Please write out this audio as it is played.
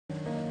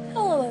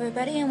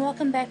everybody, and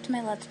welcome back to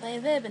my Let's Play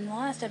of Ib. In the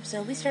last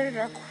episode, we started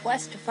our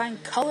quest to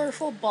find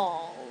colorful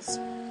balls.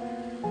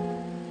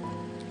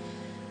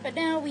 But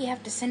now we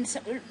have to send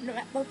some...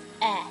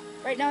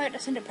 Right now we have to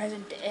send a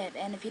present to Ib,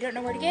 and if you don't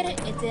know where to get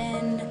it, it's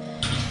in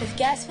this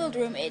gas-filled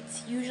room.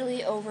 It's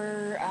usually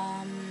over,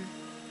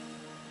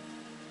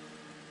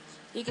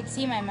 You can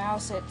see my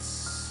mouse,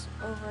 it's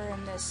over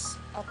in this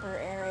upper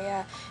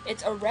area.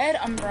 It's a red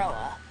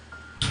umbrella.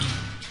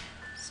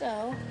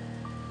 So...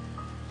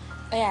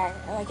 yeah,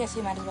 I guess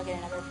you might as well get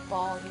another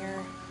ball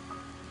here.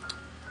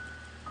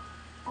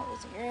 What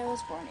was the year I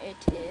was born? It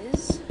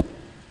is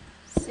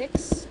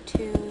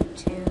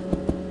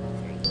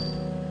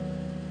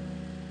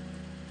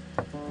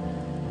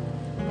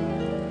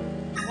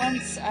 6223.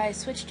 Once I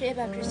switch to Ib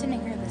after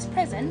sending her this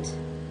present,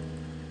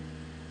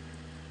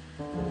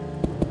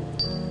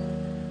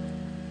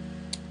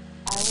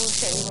 I will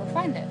show you where to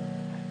find it.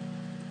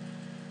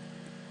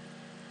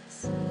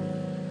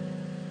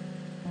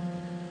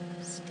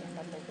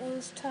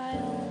 Rose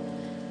tile,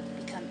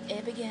 become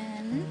Ib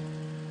again.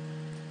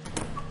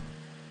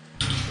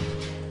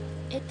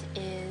 It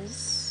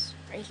is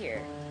right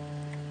here.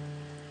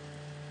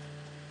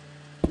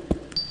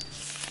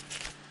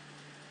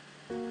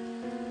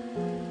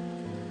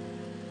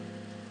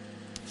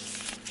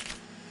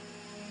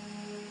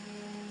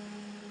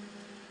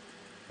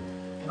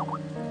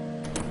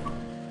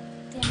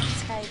 Damn it,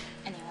 Skype.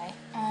 Anyway,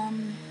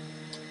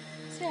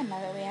 so now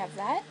that we have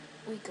that,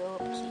 we go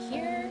up to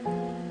here.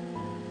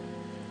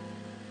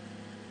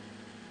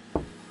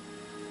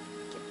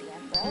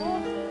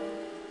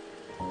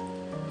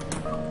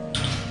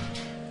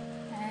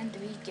 And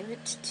we give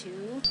it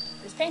to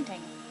this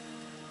painting.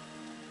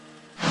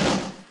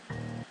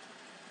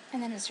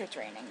 And then it starts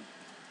raining.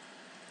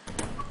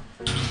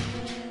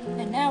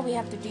 And now we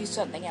have to do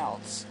something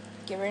else.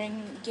 Get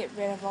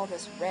rid of all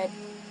this red,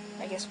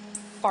 I guess,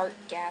 fart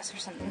gas or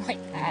something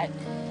like that.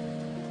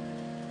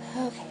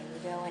 Okay, we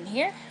go in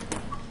here.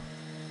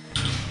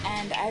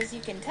 And as you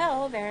can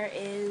tell, there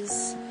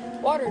is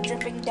water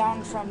dripping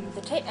down from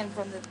the table,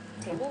 from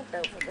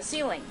the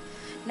ceiling.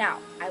 Now,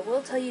 I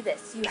will tell you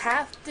this: you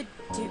have to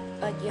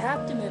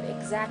move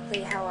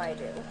exactly how I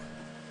do,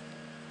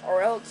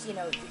 or else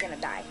you're gonna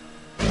die.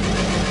 You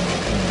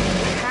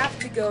have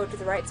to go to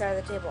the right side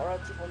of the table, or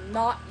else you will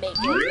not make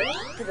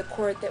it to the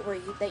cord that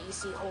you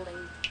see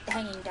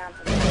hanging down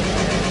from the table.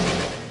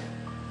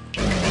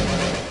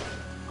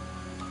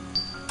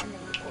 And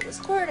then you pull this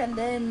cord, and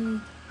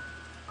then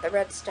the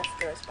red stuff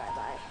goes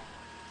bye-bye.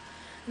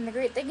 And the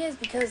great thing is,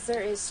 because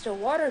there is still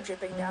water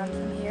dripping down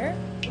from here,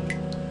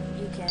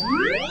 you can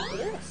do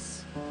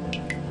this.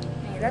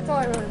 Anyway, that's all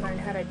I really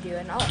learned how to do.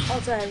 And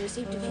also, I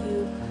received a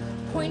few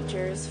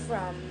pointers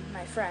from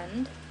my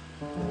friend.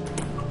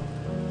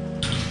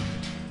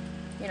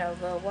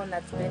 The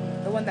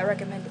one that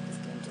recommended this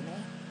game to me.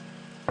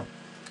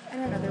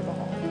 And another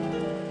ball.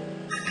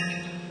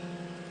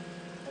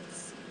 Let's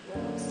see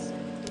what else.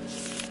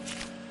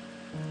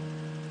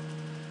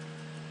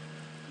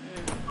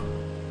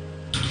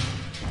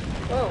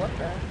 Whoa, what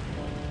the?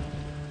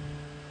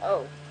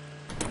 Oh.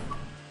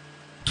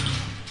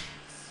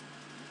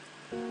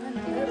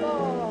 Another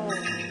ball.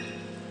 Nothing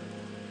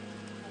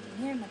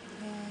here, nothing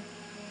here.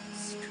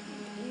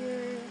 Straight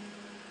here.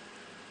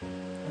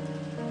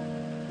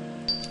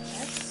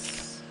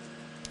 Yes.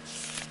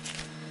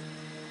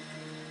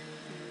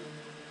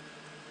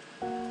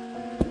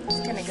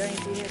 Just kind of going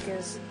through here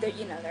because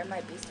there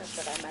might be stuff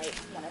that I might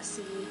want to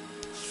see.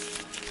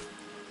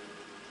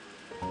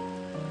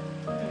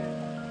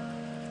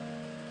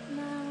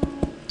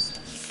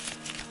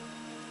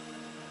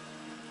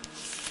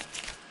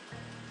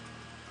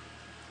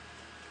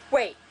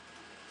 Wait,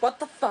 what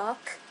the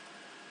fuck?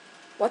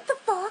 What the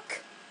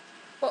fuck?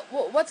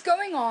 What's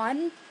going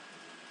on?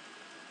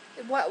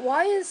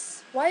 Why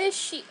is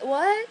she,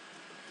 what?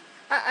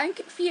 I'm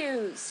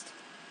confused.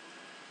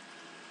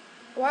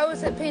 Why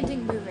was that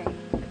painting moving?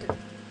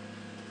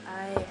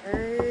 I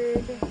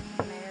heard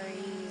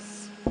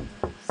Mary's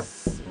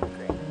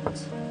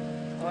secret.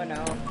 Oh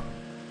no.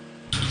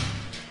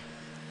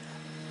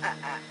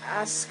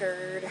 I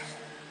scared.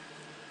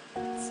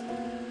 Let's see.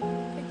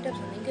 Picked up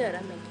something good.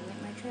 I'm making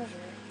it my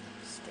treasure.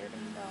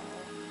 Disturbing doll.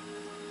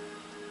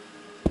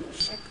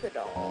 Check the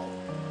doll.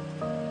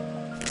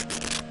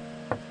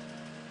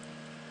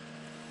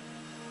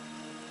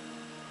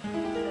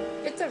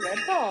 It's a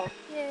red ball.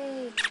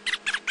 Yay.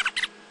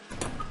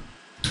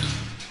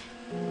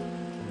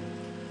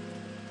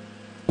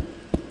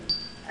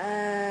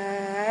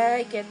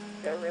 I get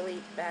a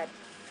really bad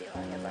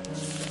feeling about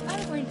this.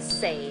 I'm going to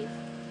save.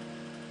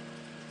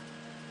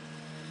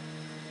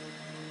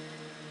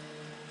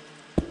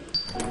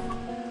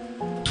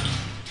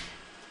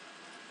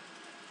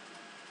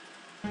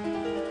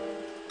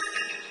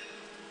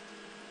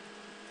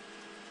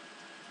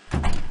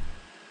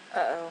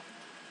 Uh-oh.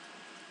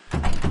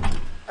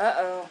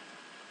 Uh-oh.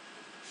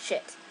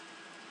 Shit.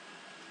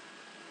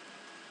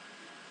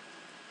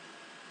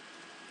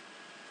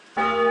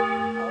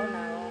 Oh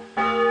no.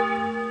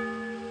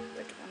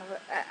 Which one of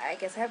it? I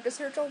guess I have to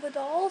search all the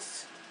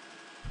dolls?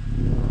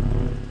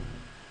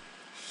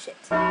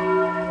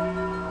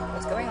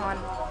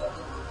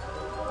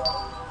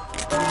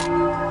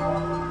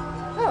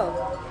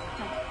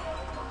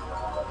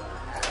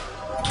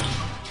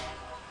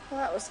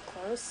 was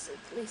close.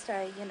 At least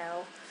I,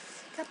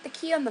 got the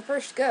key on the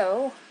first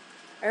go.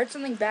 I heard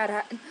something bad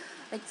happen.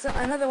 Like,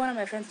 another one of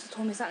my friends just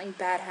told me something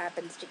bad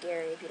happens to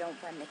Gary if you don't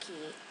find the key.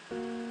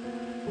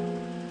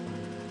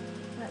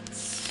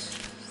 Let's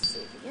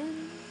save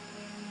again.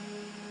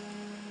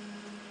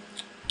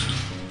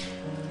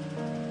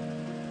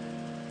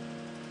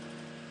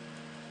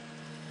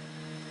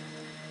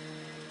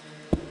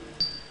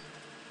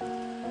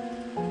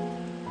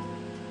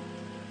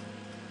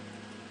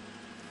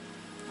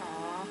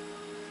 Aww.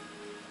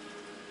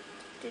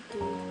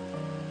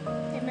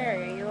 Hey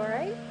Mary, are you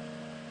alright?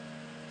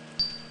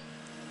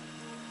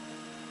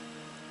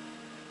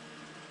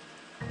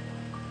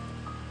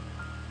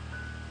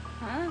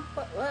 Huh?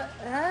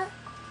 Huh?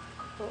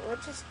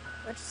 What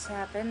just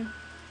happened?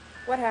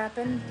 What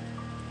happened?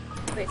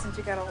 Wait, since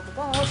we got all the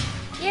balls.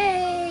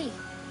 Yay!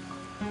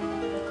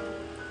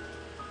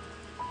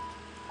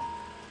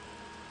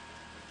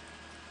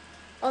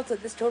 Also,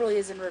 this totally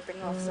isn't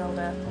ripping off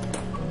Zelda.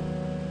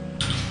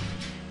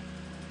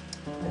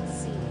 Let's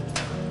see.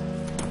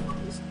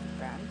 Use the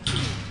brown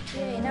key.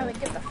 Yay, now we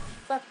get the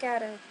fuck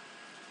out of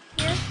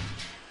here.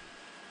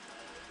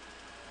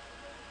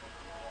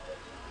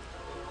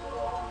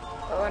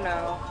 Oh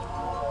no.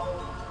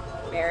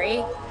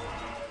 Mary?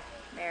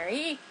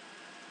 Mary?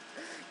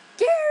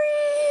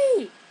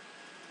 Gary!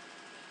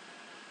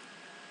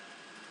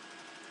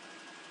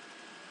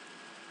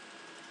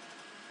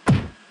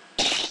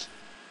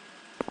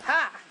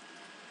 Ha!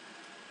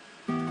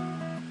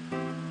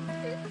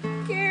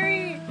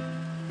 Gary!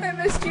 I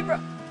missed you, bro.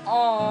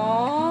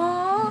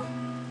 Aww.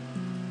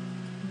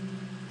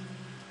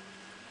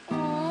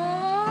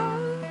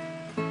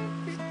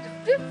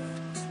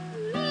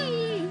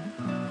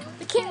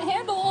 Can't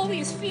handle all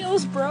these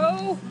feels,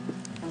 bro.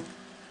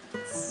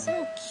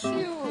 So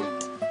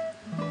cute.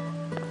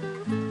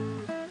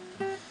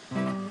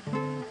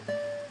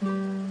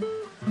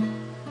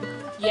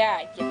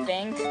 Yeah, you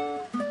think?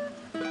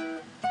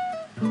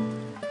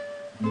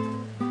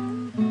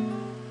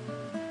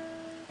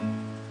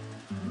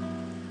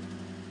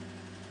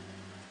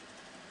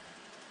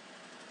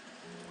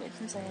 Wait,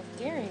 since I have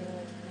Gary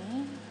with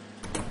me.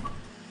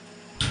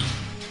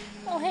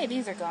 Oh, hey,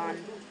 these are gone.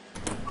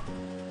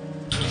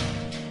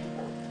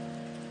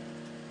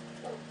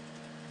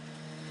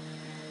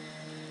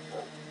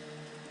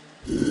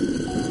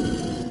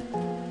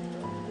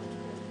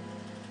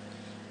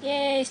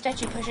 Yay,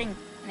 statue pushing.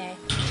 Nah.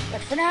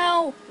 But for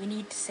now, we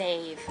need to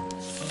save.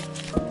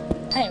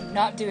 I am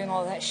not doing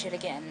all that shit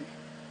again.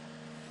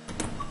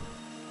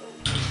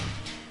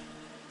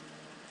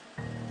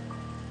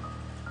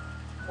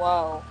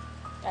 Whoa.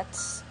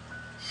 That's...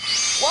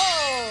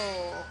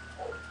 Whoa!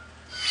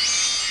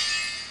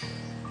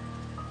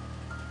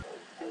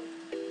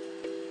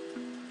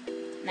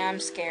 Now I'm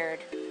scared.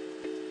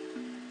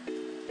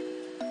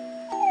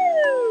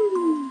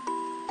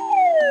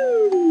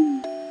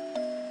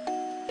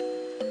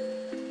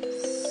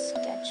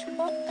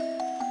 Sketchbook.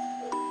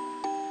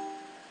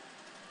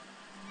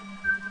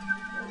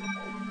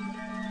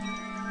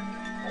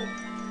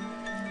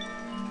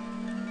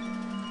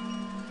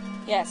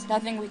 Yes,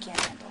 nothing we can't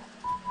handle.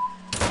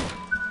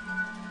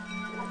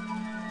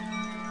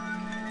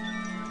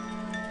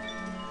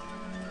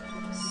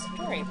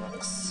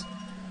 Storybooks.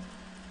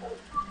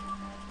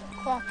 The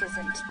clock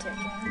isn't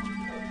ticking.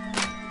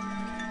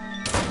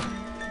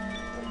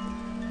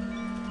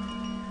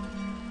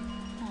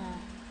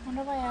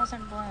 Wonder why it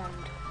hasn't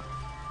bloomed.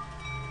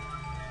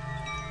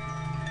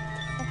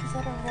 What the fuck is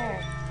that over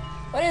there?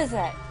 What is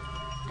that?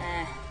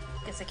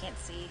 Guess I can't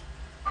see.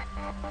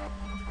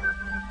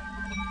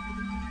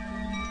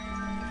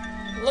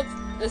 Look,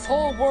 this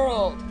whole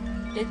world.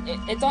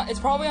 It's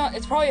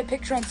probably a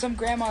picture on some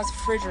grandma's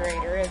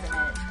refrigerator, isn't it?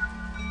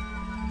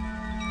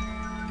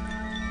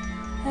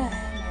 The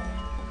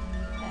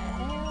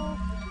hell?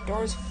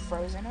 Door's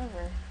frozen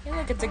over. Hey,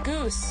 look, it's a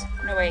goose.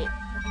 No, wait,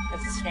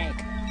 that's a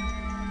snake.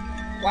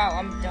 Wow,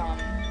 I'm dumb.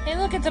 Hey,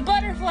 look, it's a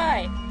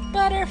butterfly!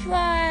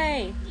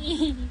 Butterfly!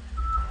 It's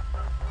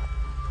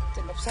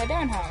an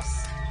upside-down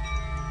house.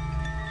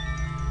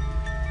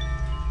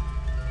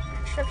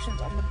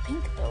 Instructions on the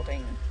pink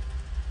building.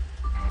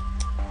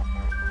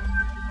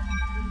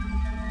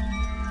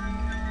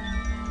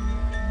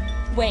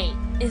 Wait,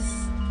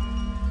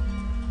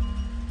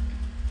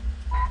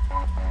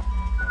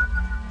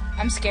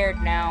 I'm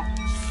scared now.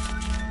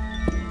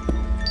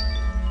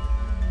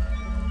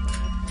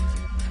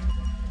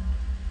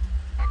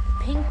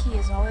 Pinky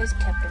is always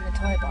kept in the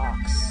toy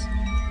box.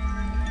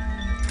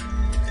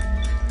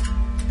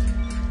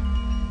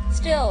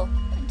 Still,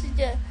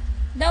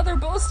 now they're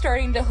both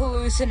starting to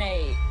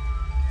hallucinate.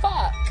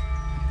 Fuck.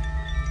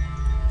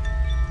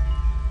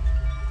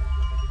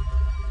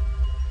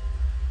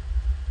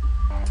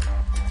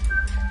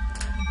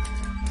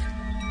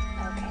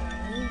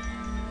 Okay.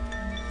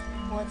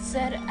 Well, it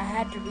said I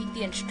had to read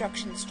the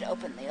instructions to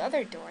open the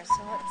other door,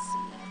 so let's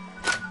see.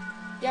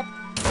 Yep.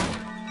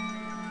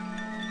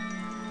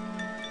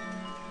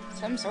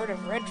 Some sort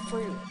of red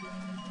fruit.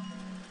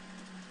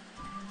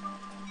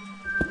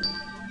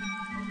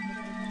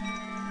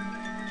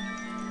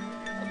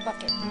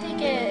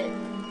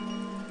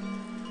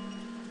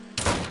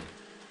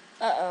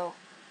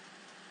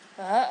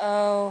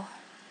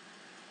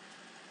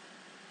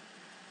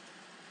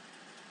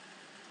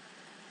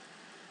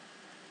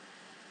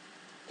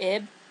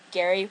 Ib,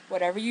 Gary,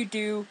 whatever you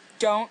do,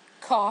 don't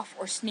cough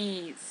or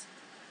sneeze.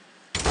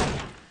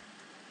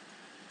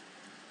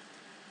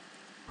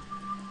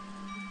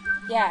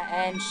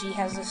 Yeah, and she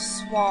has a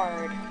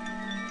sword.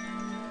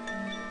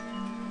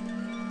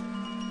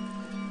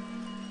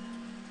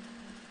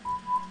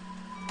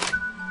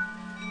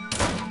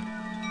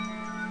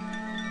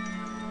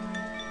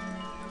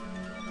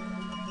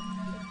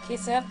 Okay,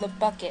 so I have the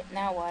bucket,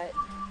 now what?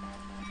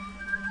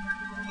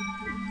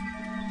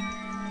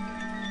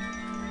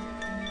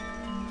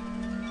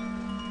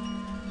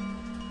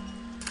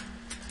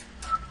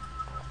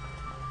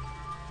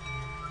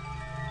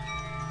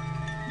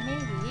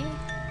 Maybe.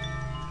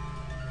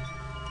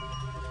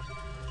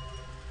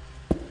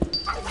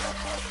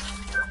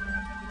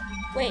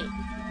 Wait.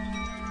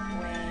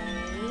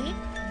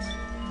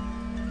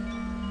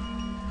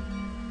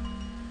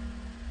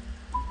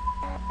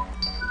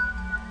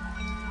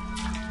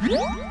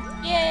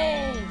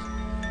 Yay!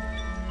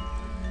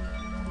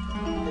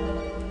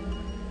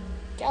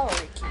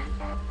 Gallery key.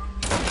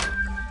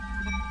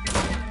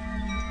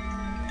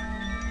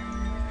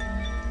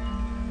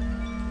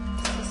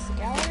 Is this the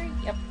gallery?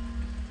 Yep.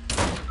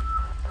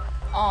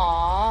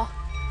 Aww.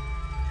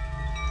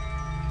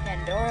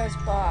 Pandora's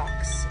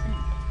box.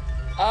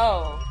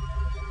 Oh.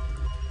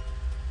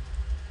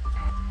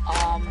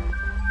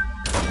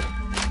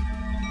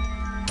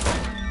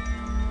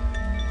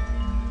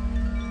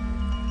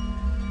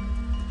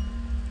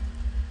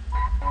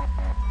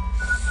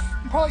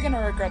 I'm probably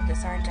gonna regret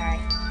this, aren't I?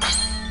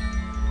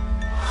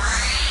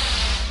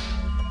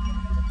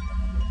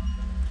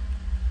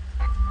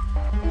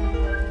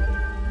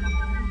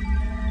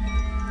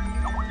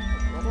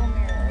 Little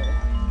mirror.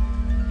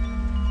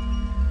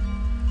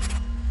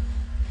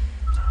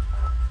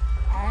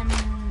 I'm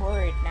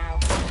worried now.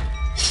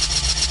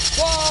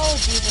 Whoa,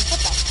 Jesus, what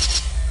the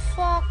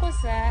fuck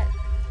was that?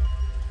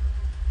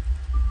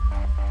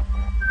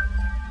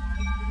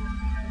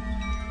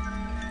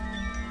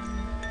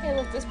 Hey,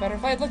 look, this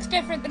butterfly looks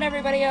different than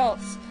everybody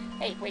else.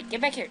 Hey, wait,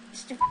 get back here.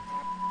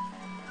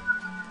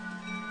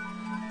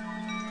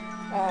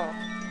 Oh,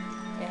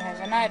 it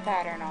has an eye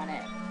pattern on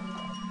it.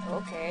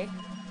 Okay.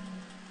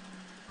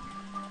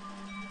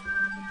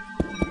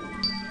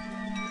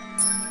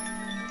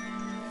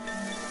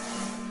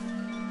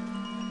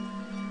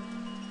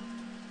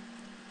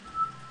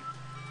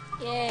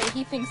 Yay,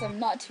 he thinks I'm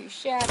not too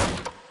shabby.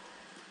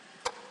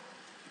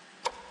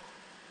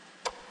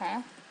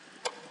 Huh?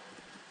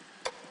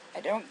 I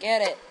don't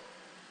get it.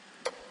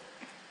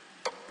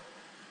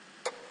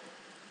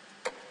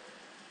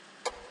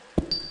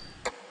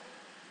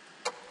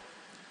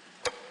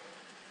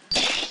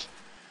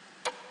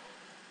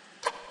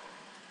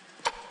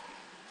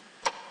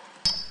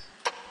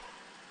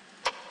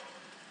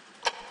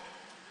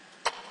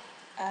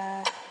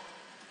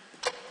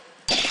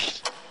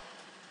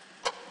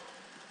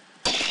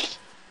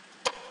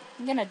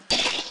 I'm gonna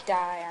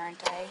die,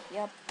 aren't I?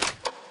 Yep.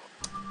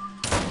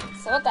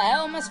 So what the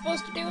hell am I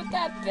supposed to do with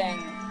that thing?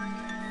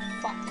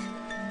 Fuck.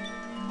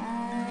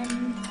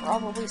 I'm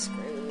probably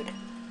screwed.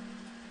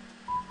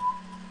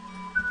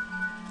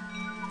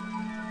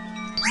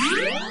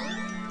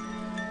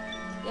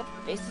 Yep,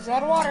 base is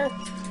out of water.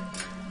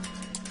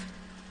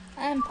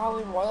 I'm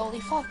probably royally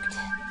fucked.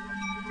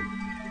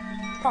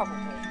 Probably.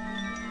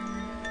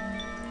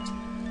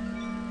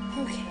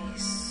 Okay,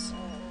 so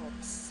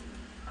let's see.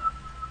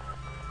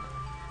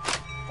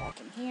 Back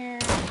in here.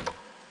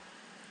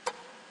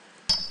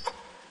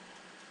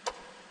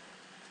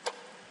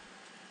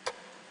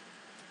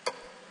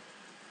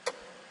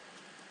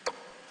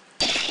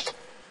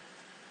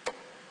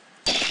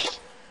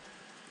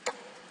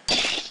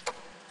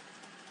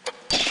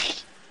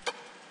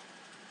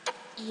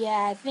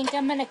 Yeah, I think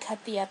I'm gonna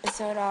cut the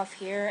episode off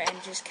here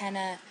and just kind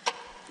of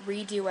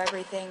redo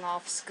everything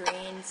off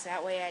screen, so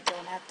that way I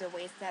don't have to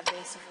waste that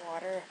vase of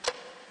water.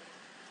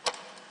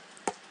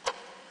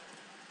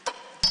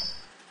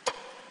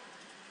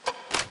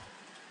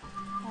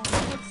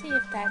 Let's see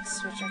if that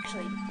switch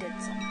actually did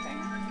something.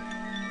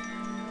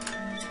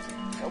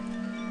 Nope.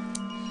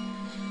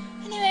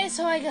 Anyway,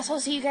 so I guess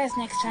I'll see you guys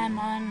next time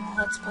on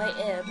Let's Play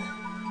Ib.